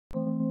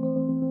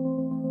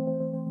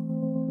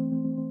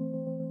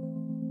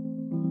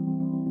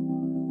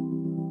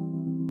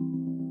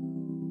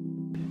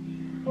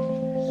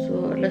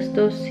Alas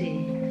 12.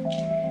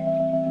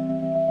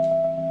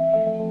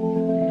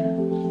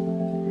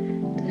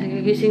 Tapos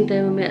gigising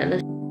tayo mamaya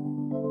alas.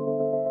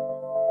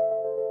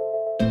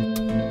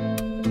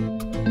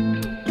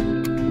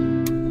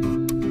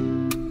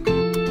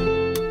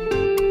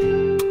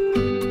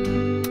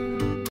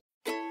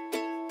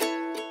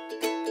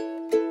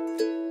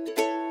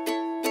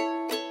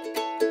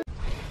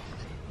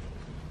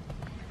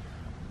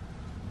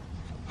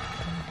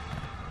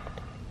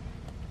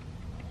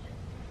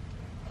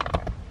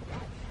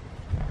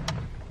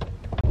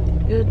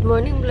 Good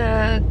morning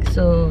vlog!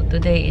 So,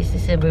 today is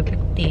December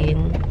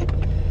 15.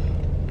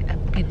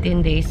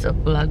 15 days of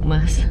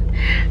vlogmas.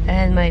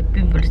 And my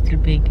pimple is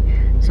still big.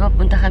 So,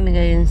 papunta kami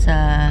ngayon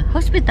sa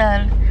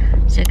hospital.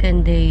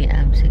 Second day,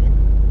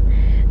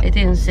 ito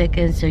yung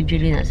second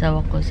surgery na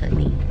asawa ko sa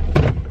knee.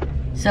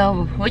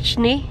 So,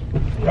 which knee?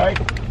 Right.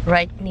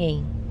 Right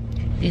knee.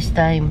 This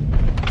time.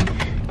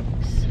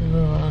 So,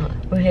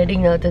 we're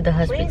heading now to the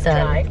hospital. Please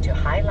drive to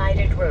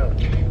highlighted route.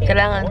 In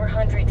Kailangan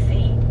 400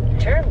 feet.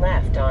 Turn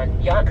left on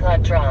Yacht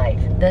Club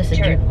Drive. That's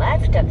Turn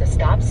left at the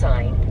stop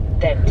sign,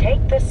 then take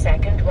the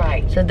second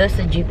right. So that's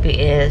the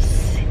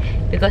GPS.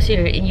 Because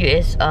you're in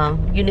US,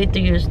 you need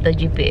to use the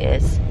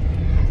GPS.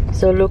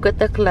 So look at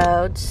the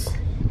clouds.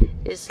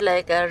 It's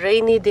like a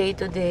rainy day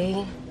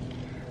today.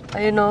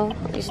 I know,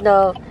 it's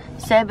now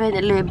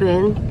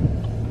 7:11.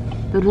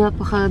 Pero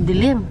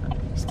napakadilim.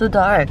 It's too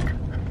dark.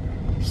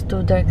 It's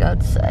too dark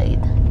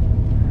outside.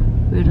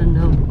 We don't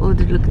know. Oh,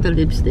 look at the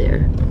leaves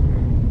there.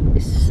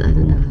 It's, I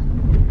don't know.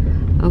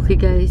 Okay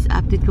guys,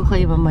 update ko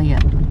kayo mamaya.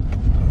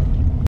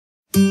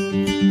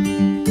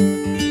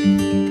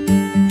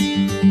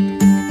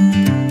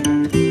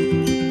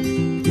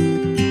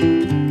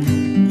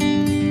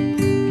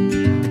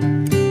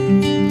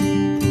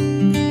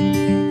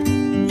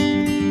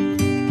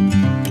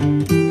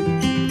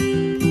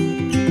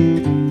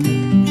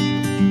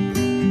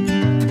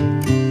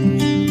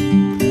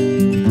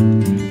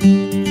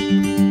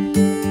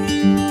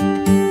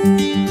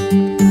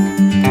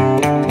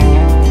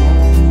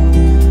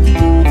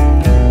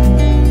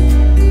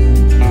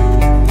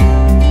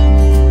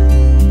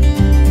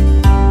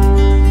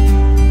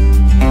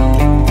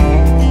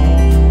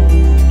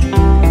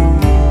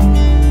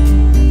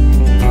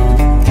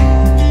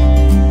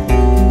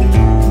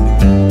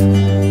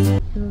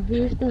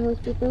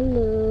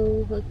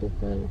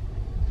 Hospital.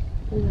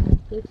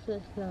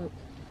 Texas Health.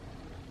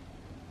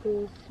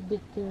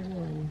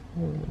 Presbyterian.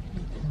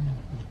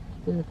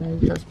 Dito tayo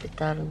sa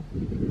hospital.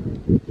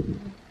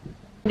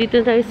 Dito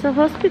tayo sa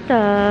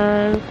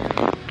hospital.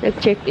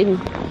 Nag-check-in.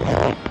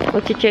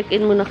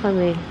 Mag-check-in muna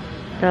kami.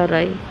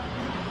 Taray.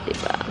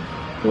 Diba?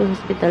 Yung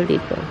hospital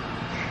dito.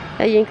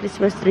 Ay, yung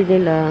Christmas tree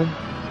nila.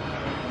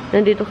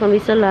 Nandito kami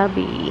sa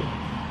lobby.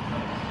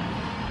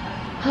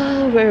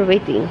 We're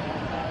waiting.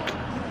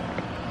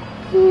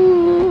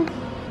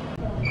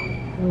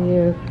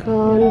 We're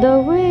on the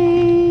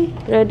way.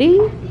 Ready?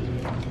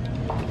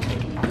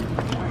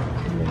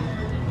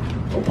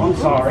 I'm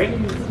sorry.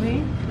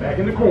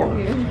 Back in the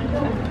corner.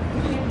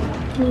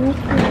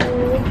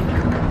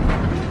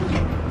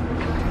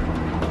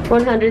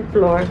 100th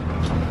floor.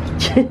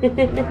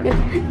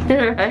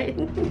 Right?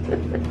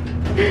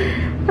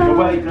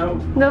 Nobody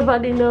knows.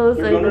 Nobody knows.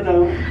 They're gonna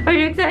know. Are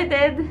you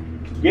excited?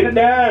 Get it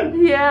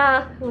done.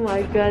 Yeah. Oh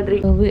my God.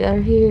 So we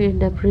are here in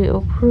the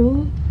pre-op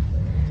room.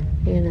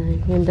 Yan na.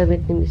 Yung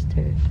damit ni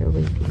Mr. They're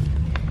waiting.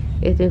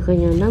 Ito yung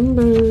kanyang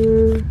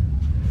number.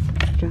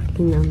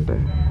 Tracking number.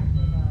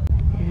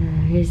 Yeah,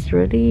 he's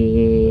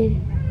ready.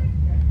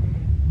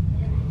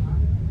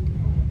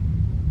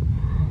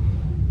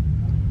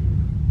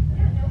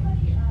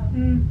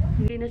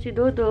 Ready na si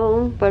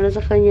Dodong para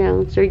sa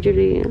kanyang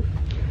surgery.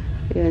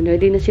 Ayan,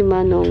 ready na si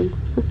Manong.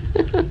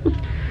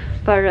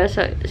 Para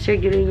sa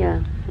surgery niya.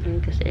 Ayan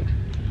kasi.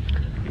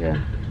 Yeah.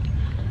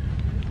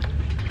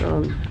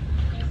 So,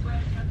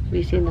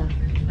 busy na.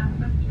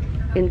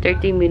 In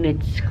 30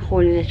 minutes,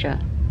 kukunin na siya.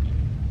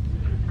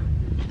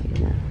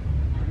 Ayan na.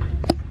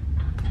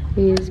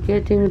 He is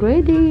getting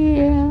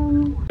ready.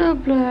 The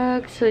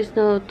black. So, it's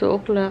now 2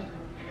 o'clock.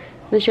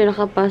 Na siya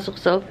nakapasok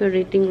sa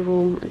operating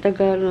room. Ang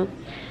tagal.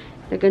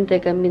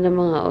 Nagantay kami ng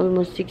mga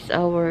almost 6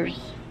 hours.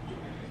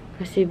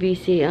 Kasi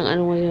busy ang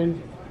ano ngayon,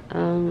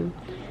 ang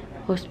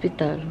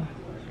hospital.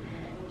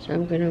 So,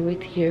 I'm gonna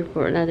wait here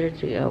for another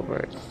 3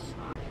 hours.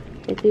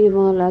 Ito yung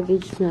mga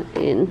luggage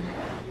natin.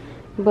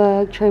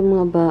 Bag, tsaka yung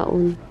mga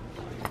baon.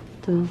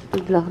 Ito,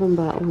 bigla ng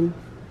baon.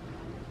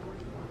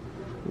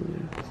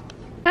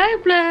 Hi,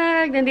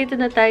 vlog! Nandito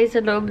na tayo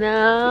sa loob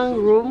ng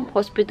room,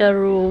 hospital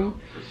room.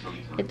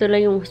 Ito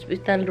lang yung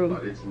hospital room.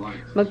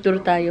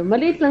 Mag-tour tayo.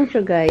 Maliit lang siya,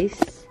 guys.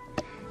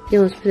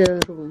 Yung hospital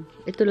room.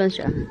 Ito lang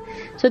siya.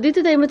 So, dito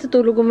tayo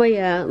matutulog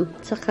umaya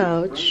sa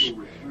couch.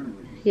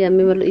 Yan,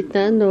 may maliit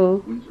na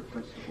ano.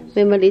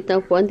 May maliit na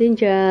upuan din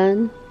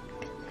dyan.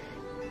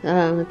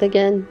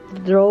 Tagyan,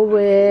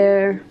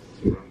 drawer.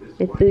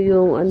 Ito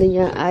yung ano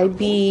niya,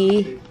 IV,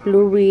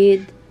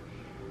 fluid,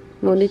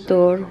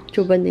 monitor,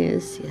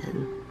 tubanes.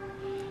 Yan.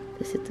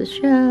 Tapos ito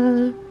siya.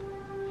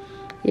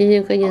 Yan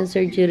yung kanyang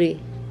surgery.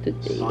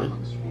 today.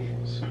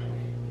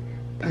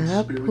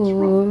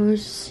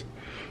 Tapos,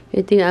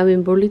 ito yung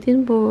aming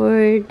bulletin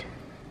board.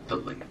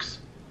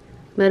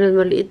 Meron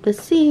maliit na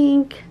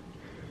sink.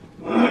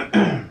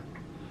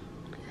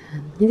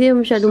 Hindi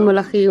masyadong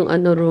malaki yung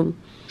room.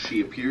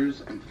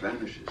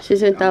 Kasi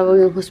yung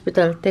tawag yung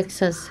hospital,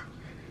 Texas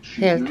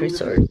Health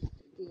Resort.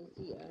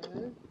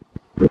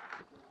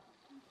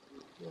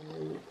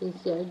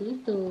 PCR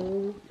dito.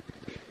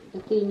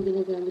 Ito yung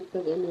ginagamit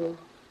pag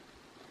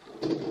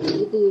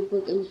ito yung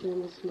pag siya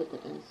mas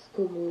mataas.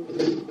 Commode.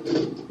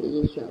 Ito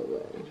yung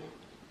shower.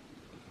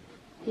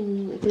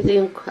 Ito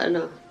yung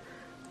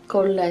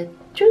cold light.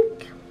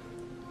 Chunk!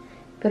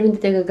 Pero hindi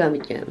tayo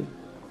gagamit yan.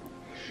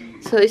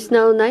 So, it's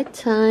now night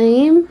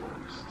time.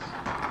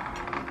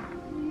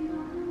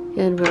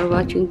 Yan, we're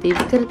watching TV.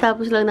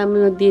 Katapos lang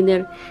namin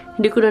mag-dinner.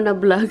 Hindi ko na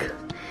na-vlog.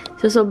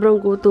 So, sobrang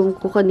gutom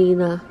ko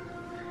kanina.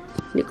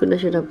 Hindi ko na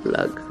siya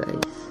na-vlog,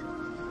 guys.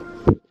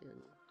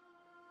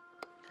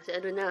 Kasi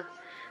na.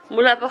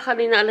 Mula pa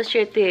kanina alas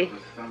 7.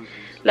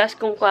 Last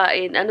kong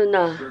kain.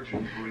 Na?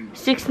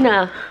 6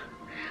 na.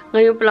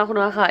 Ngayon pala ako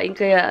nakakain.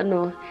 Kaya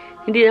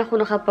hindi na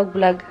ako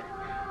nakapag-vlog.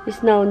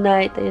 It's now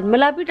night. Ayan.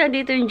 Malapit na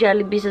dito yung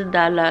Jollibee sa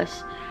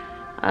Dallas.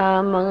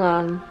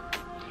 Mga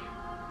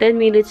 10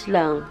 minutes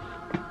lang.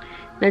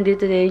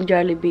 Nandito na yung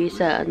Jollibee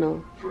sa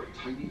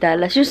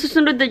Dallas. Yung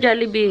susunod na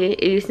Jollibee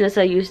is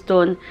nasa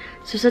Houston.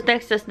 So sa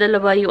Texas,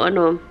 dalawa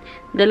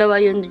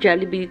yung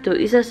Jollibee dito.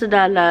 Isa sa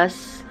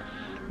Dallas.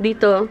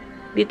 Dito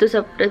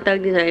sa tag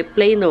nila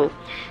Plano.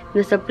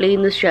 Nasa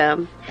Plano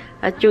siya.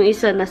 At yung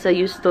isa nasa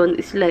Houston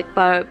is like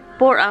 4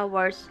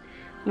 hours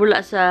mula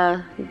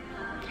sa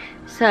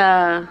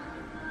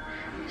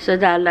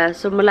Dallas.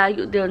 So,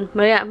 malayo din.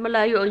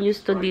 Malayo ang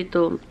Houston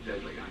dito.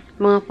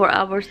 Mga 4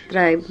 hours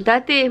drive.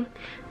 Dati,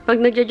 pag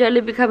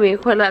nagja-Jollibee kami,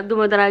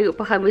 dumadarayo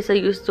pa kami sa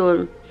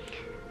Houston.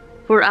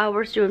 4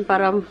 hours yun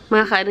para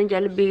makakain ng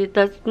Jollibee.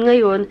 Tapos,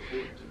 ngayon,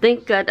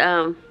 thank God,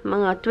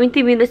 mga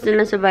 20 minutes na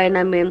lang sa bayan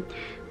namin,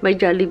 may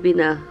Jollibee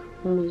na.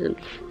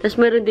 Tapos,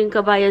 meron din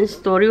Kabayan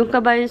Store. Yung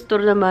Kabayan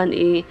Store naman,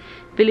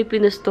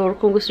 Filipina store.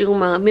 Kung gusto yung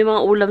may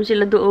mga ulam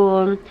sila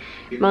doon.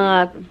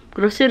 Mga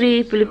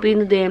grocery,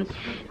 Filipino din.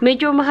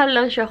 Medyo mahal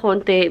lang siya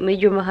konti.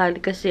 Medyo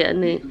mahal kasi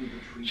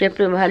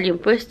syempre mahal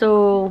yung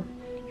pwesto,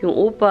 yung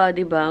upa,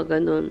 diba?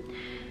 Ganon.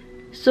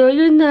 So,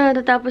 yun na.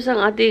 Natapos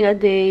ang ating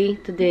day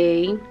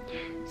today.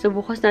 So,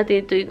 bukas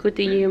natin ito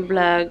i-continue yung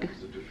vlog.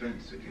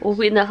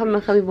 Uwi na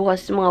kami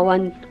bukas. Mga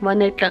one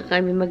night lang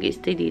kami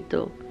mag-stay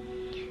dito.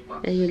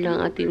 Ayun lang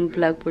ating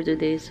vlog for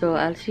today. So,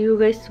 I'll see you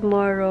guys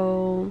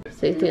tomorrow.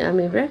 So, ito yung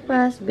aming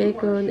breakfast.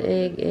 Bacon,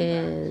 egg,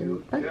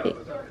 and pancake.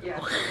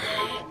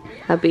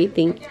 Happy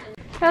eating.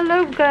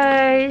 Hello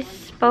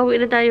guys!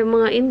 Pauwi na tayo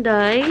mga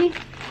Inday.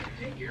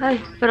 Ay,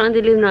 parang ang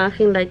dilim na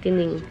aking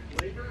lightning.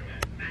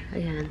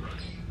 Ayan.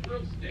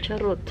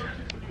 Charot.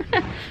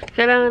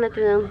 Kailangan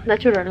natin ng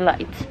natural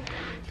lights.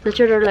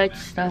 Natural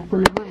lights stuff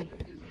ko naman.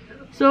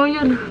 So,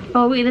 yun.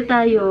 Pauwi na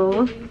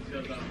tayo.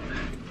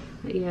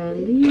 Ayan.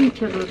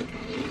 Charot.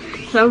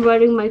 So, I'm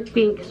wearing my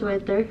pink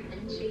sweater.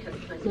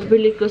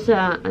 Nabili ko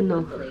sa,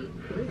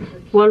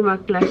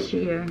 Walmart last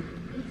year.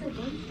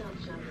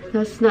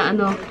 Tapos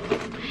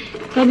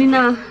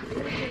kanina,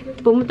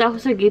 pumunta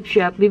ako sa gift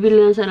shop. Bibili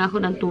lang sana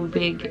ako ng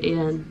tubig.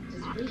 Ayan.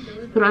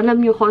 Pero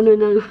alam nyo kung ano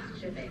nabili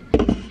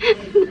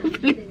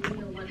ko.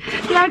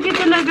 Lagi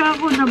talaga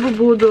ako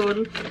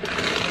nabubudol.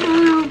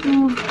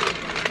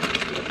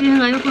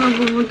 Kaya ayoko nang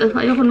pumunta.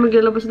 Ayoko nang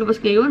maglalabas-labas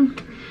ngayon.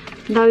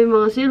 Dami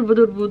mga sale,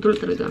 budol-budol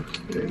talaga.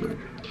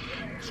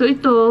 So,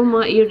 ito,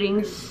 mga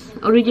earrings.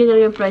 Original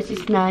yung price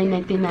is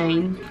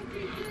 $9.99.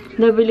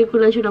 Nabili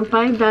ko lang siya ng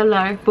 $5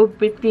 for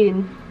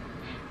 15.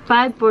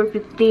 5 for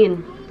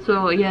 15.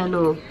 So, ayan,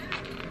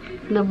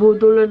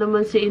 nabudol na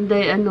naman si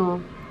Inday,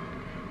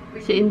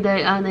 si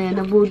Inday, yan,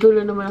 nabudol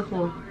na naman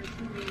ako.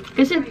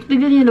 Kasi,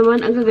 tignan niyo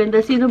naman, ang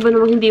gaganda. Sino ba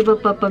naman hindi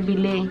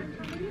mapapabili?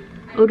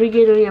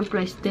 Original yung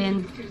price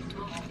 10.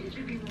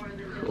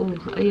 Oh,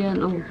 ayan,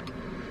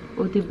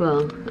 O,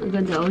 diba? Ang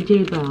ganda. O,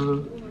 diba?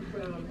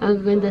 Ang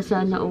ganda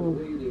sana,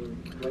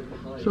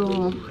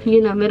 So,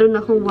 yun na. Meron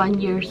akong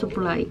 1 year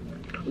supply.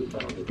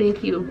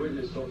 Thank you.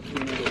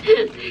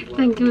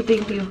 Thank you.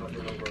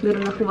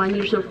 Meron akong 1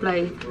 year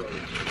supply.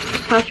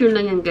 Fashion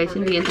lang yan, guys.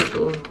 Hindi yan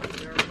totoo.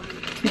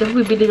 Hindi ako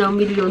bibili ng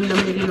milyon.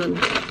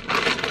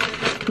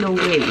 No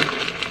way.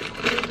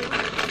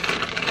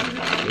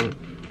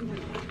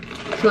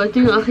 So,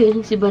 ito yung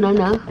aking si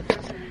Banana.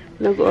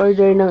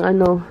 Nag-order ng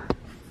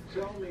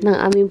ng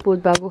aming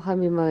food bago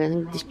kami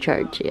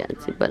mag-discharge. Yan,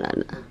 si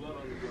Banana.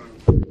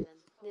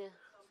 Yan.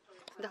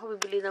 Hindi ako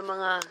bibili ng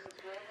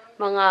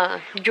mga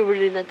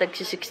jewelry na tag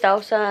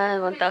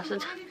 6,000,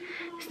 1,000.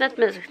 It's not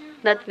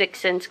make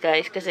sense,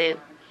 guys. Kasi,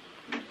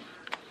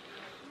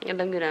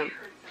 alam nyo na.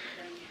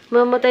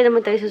 Mamatay naman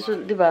tayo sa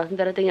diba?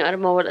 Darating yung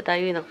araw, mawala tayo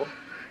yun ako.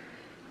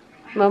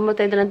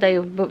 Mamatay na lang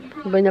tayo.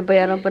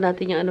 Binabayaran pa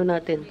natin yung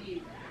natin.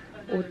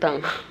 Utang.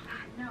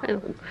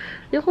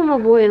 Ayoko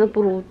mabuhay ng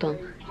puro utang.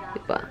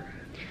 Diba?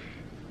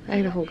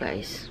 Ay, naku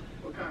guys.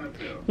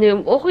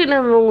 Okay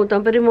lang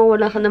mangutang, pero mo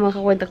wala ka na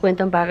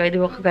makakwenta-kwentang bagay. Di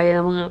ba kagaya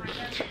ng mga,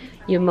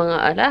 yung mga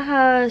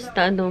alahas,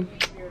 na ano,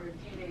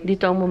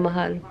 dito ang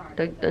mamahal.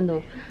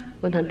 Ano,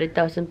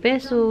 100,000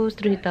 pesos,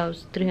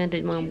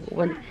 300, mga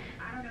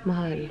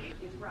mahal.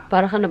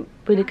 Para ka na,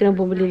 pwede ka na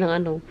bumili ng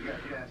ano,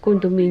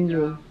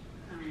 condominium.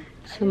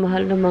 So,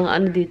 mahal ng mga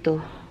ano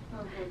dito.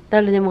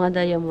 Lalo ng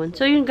mga diamond.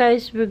 So, yun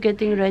guys, we're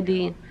getting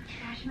ready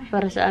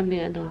para sa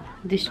aming ano,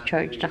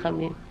 discharge na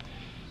kami.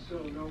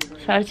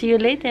 So, I'll see you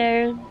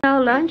later. Now,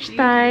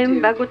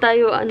 lunchtime. Bago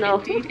tayo, ano,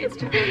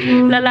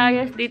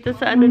 lalayas dito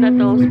sa ano na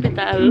to,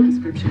 hospital.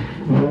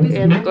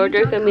 Kaya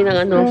nag-order kami ng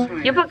ano.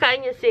 Yung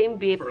pagkain niya, same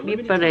beef.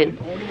 Beef pa rin.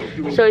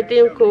 So, ito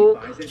yung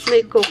coke.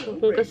 May coke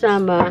kung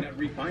kasama.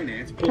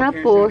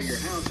 Tapos,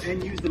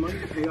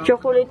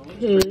 chocolate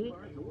cake.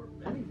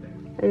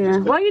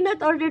 Ayan. Why you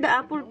not order the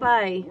apple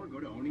pie?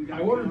 I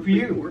ordered for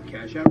you.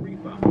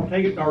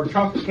 Take it, or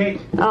chocolate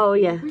cake. Oh,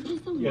 yeah.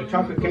 Yeah,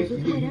 chocolate cake.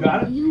 You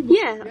got it?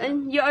 Yeah,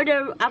 and you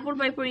order apple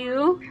pie for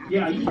you?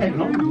 Yeah, you take it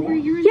home.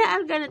 Yeah,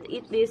 I'm gonna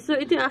eat this. So,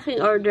 ito yung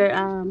aking order.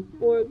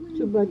 Pork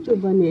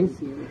chuba-chubanis.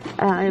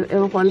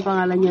 Ewan ko ano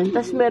pangalan yan.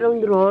 Tapos,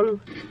 merong roll.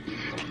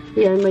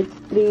 Yan, may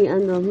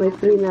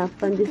free na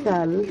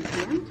pandesal.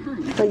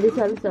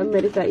 Pandesal sa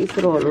Amerika is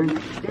roll.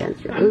 Yan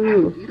siya.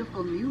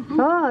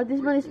 Oh, this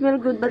one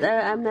smells good, but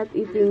I'm not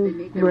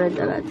eating bread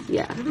a lot.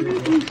 Yeah.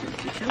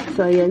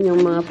 So, ayan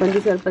yung mga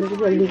pandesal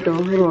dito.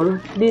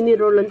 Roll.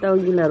 Dini-roll ang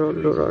tawag nila.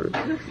 Roll.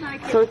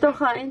 So, ito,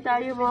 kain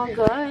tayo mga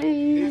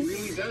guys.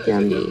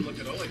 Yummy.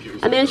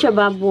 Ano yan siya,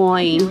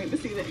 baboy?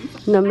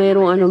 Na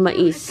merong ano,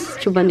 mais.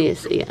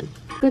 Chubanis. Ayan.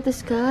 Look at the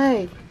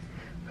sky.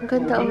 Ang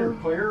ganda, oh.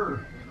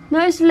 No,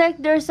 it's like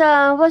there's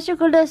a, what you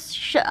call this,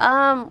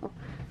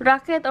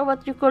 rocket, or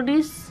what you call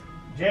this?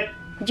 Jet.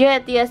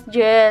 Jet, yes,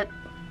 jet.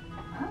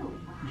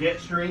 Jet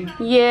stream.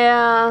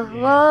 Yeah.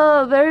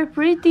 Wow, very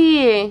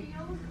pretty.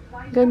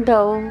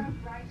 Ganda, oh.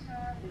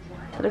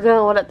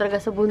 Talaga, wala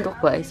talaga sa bundok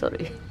ko, ay,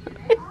 sorry.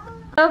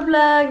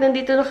 Vlog,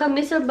 nandito na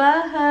kami sa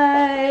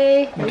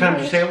bahay. What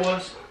time did you say it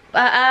was?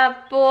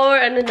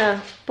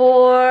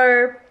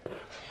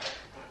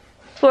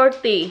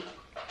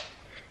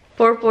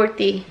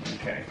 4:40.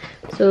 Okay.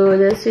 So,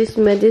 this is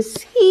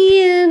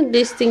medicine.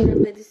 This thing is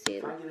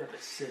medicine. I get up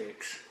at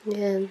 6.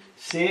 Yeah.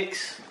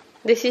 6?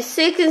 This is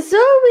 6 and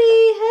Zoe.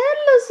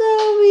 Hello,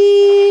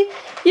 Zoe.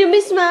 You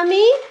miss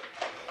mommy?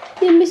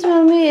 You miss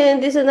mommy. And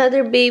there's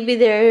another baby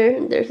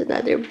there. There's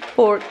another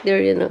pork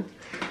there, you know.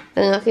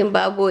 Ang aking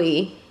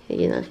baboy.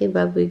 Yan ang aking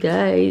baboy,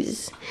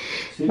 guys.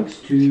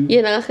 6, 2.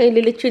 Yan ang aking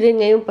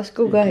lilitsunin ngayong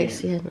Pasko, guys.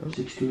 Yan, oh.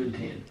 6, 2, and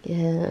 10.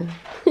 Yeah.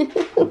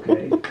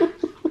 Okay.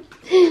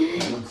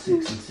 1, 6,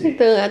 and 6.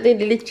 Ito ang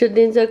ating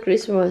lilitsunin sa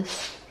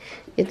Christmas.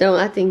 Ito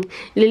ang ating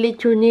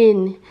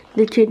lilitsunin.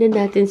 Lilitsunin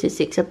natin si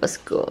 6 sa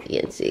Pasko.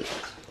 Yan, 6.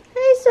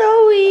 Hi,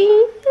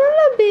 Zoe!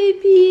 Hello,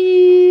 baby!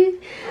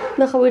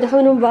 Nakawin na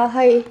kami ng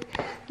bahay.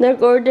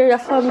 Nag-order na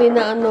kami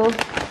na ano.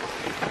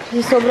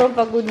 Kasi sobrang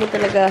pagod mo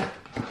talaga.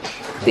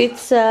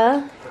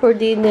 Pizza for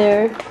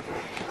dinner.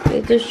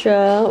 Ito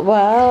siya.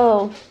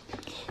 Wow!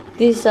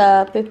 This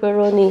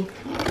pepperoni.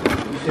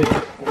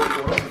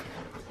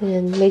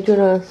 Ayan, medyo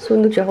na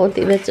sunog siya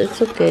konti. It's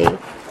okay.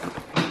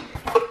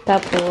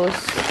 Tapos,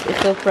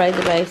 ito fried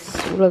rice.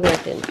 Vlog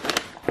natin.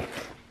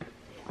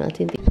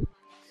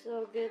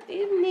 So, good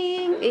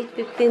evening.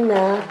 8:15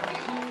 na.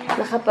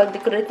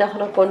 Nakapag-decorate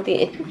ako ng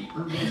konti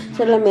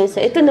sa lamesa.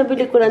 Ito,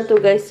 nabili ko lang to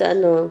guys sa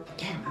ano,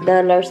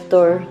 dollar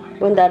store.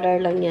 $1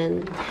 lang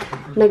yan.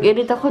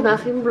 Nag-edit ako ng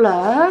aking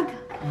vlog.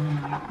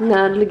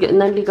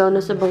 Naligaw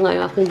na sa banga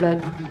yung aking vlog.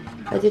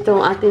 At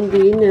itong ating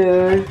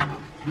dinner.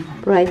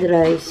 Fried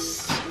rice.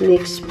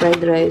 Mixed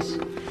fried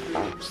rice.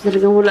 So,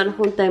 talagang wala na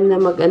akong time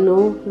na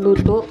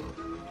luto.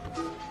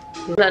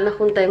 Wala na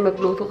akong time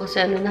magluto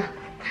kasi ano na,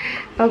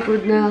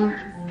 pagod na.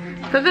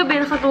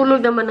 Kagabi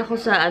nakatulog naman ako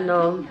sa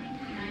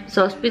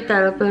sa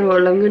hospital, pero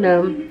alam nyo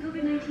na,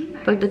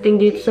 pagdating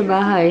dito sa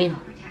bahay,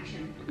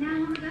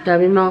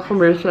 daming mga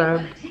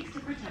commercial.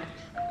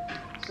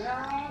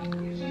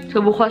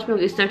 So, bukas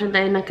mag-start na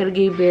tayo ng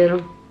caregiver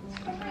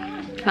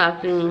sa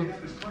ating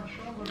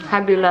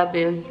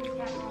habi-labi.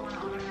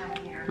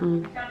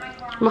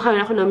 Makain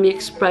ako ng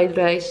mixed fried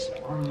rice.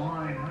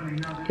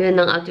 Yan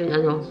ang ating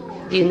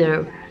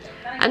dinner.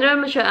 Ano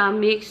naman siya,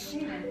 mixed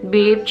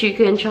beef,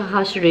 chicken,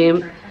 tsaka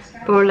shrimp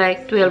for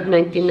like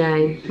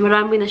 $12.99.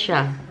 Marami na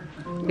siya.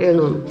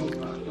 Yan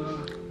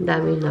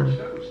dami na.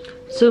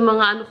 So,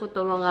 mga ko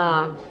to,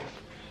 mga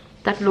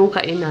 3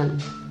 kainan.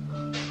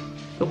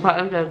 So,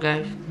 kain na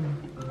guys.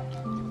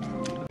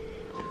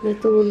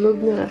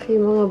 Natulog na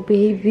aking mga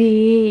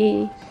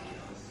baby.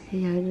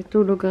 Ayan,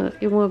 natulog ang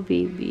aking mga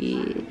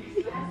baby.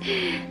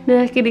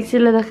 Nakikinig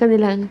sila na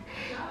kanilang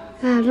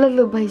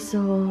lullaby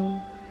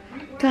song.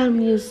 Calm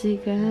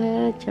music,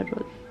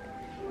 charot.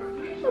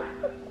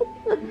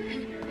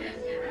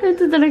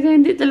 Ito talaga,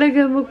 hindi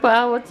talaga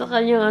magpaawat sa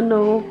kanyang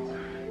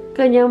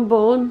kanyang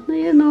bone.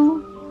 Ayan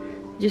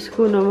Diyos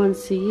ko naman,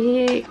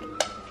 sick.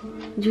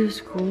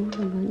 Diyos ko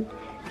naman.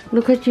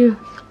 Look at you.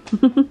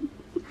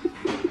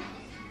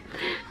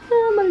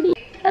 Mali.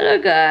 Hello So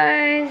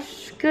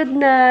guys, good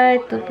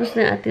night. Tapos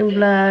na ating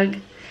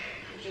vlog.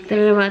 Ito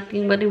na naman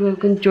ating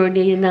malibagong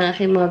journey ng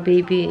aking mga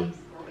baby.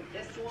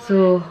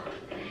 So,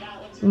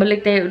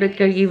 balik tayo ulit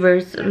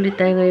caregivers. Ulit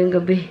tayo ngayong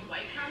gabi.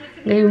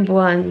 Ngayong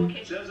buwan.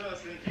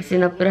 Kasi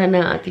napirahan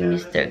na ating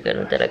mister.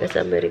 Ganun talaga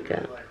sa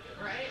Amerika.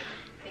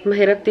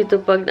 Mahirap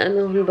dito pag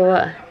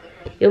bawa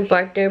yung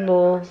partner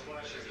mo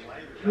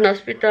na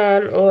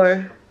hospital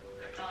or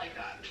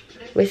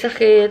may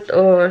sakit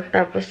or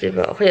tapos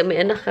diba o kaya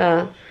may anak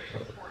ka,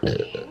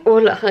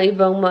 wala kang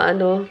ibang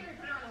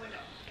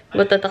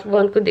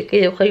matatakbuhan kundi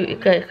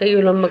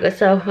kayo lang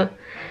mag-asawa.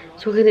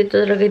 So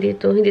ganito talaga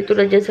dito, hindi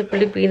tulad dyan sa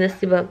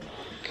Pilipinas, diba?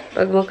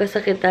 Pag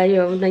magkasakit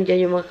tayo,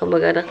 nandiyan yung mga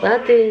kamag-anak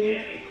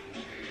natin,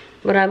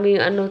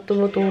 maraming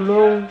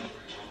tumutulong.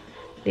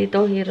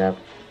 Dito ang hirap.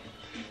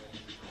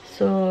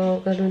 So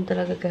ganun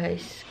talaga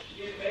guys.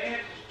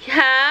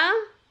 Yeah?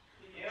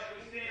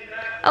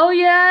 Oh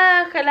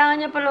yeah, kailangan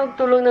niya pala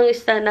magtulong ng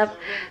stand-up.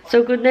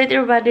 So good night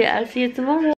everybody, I'll see you tomorrow.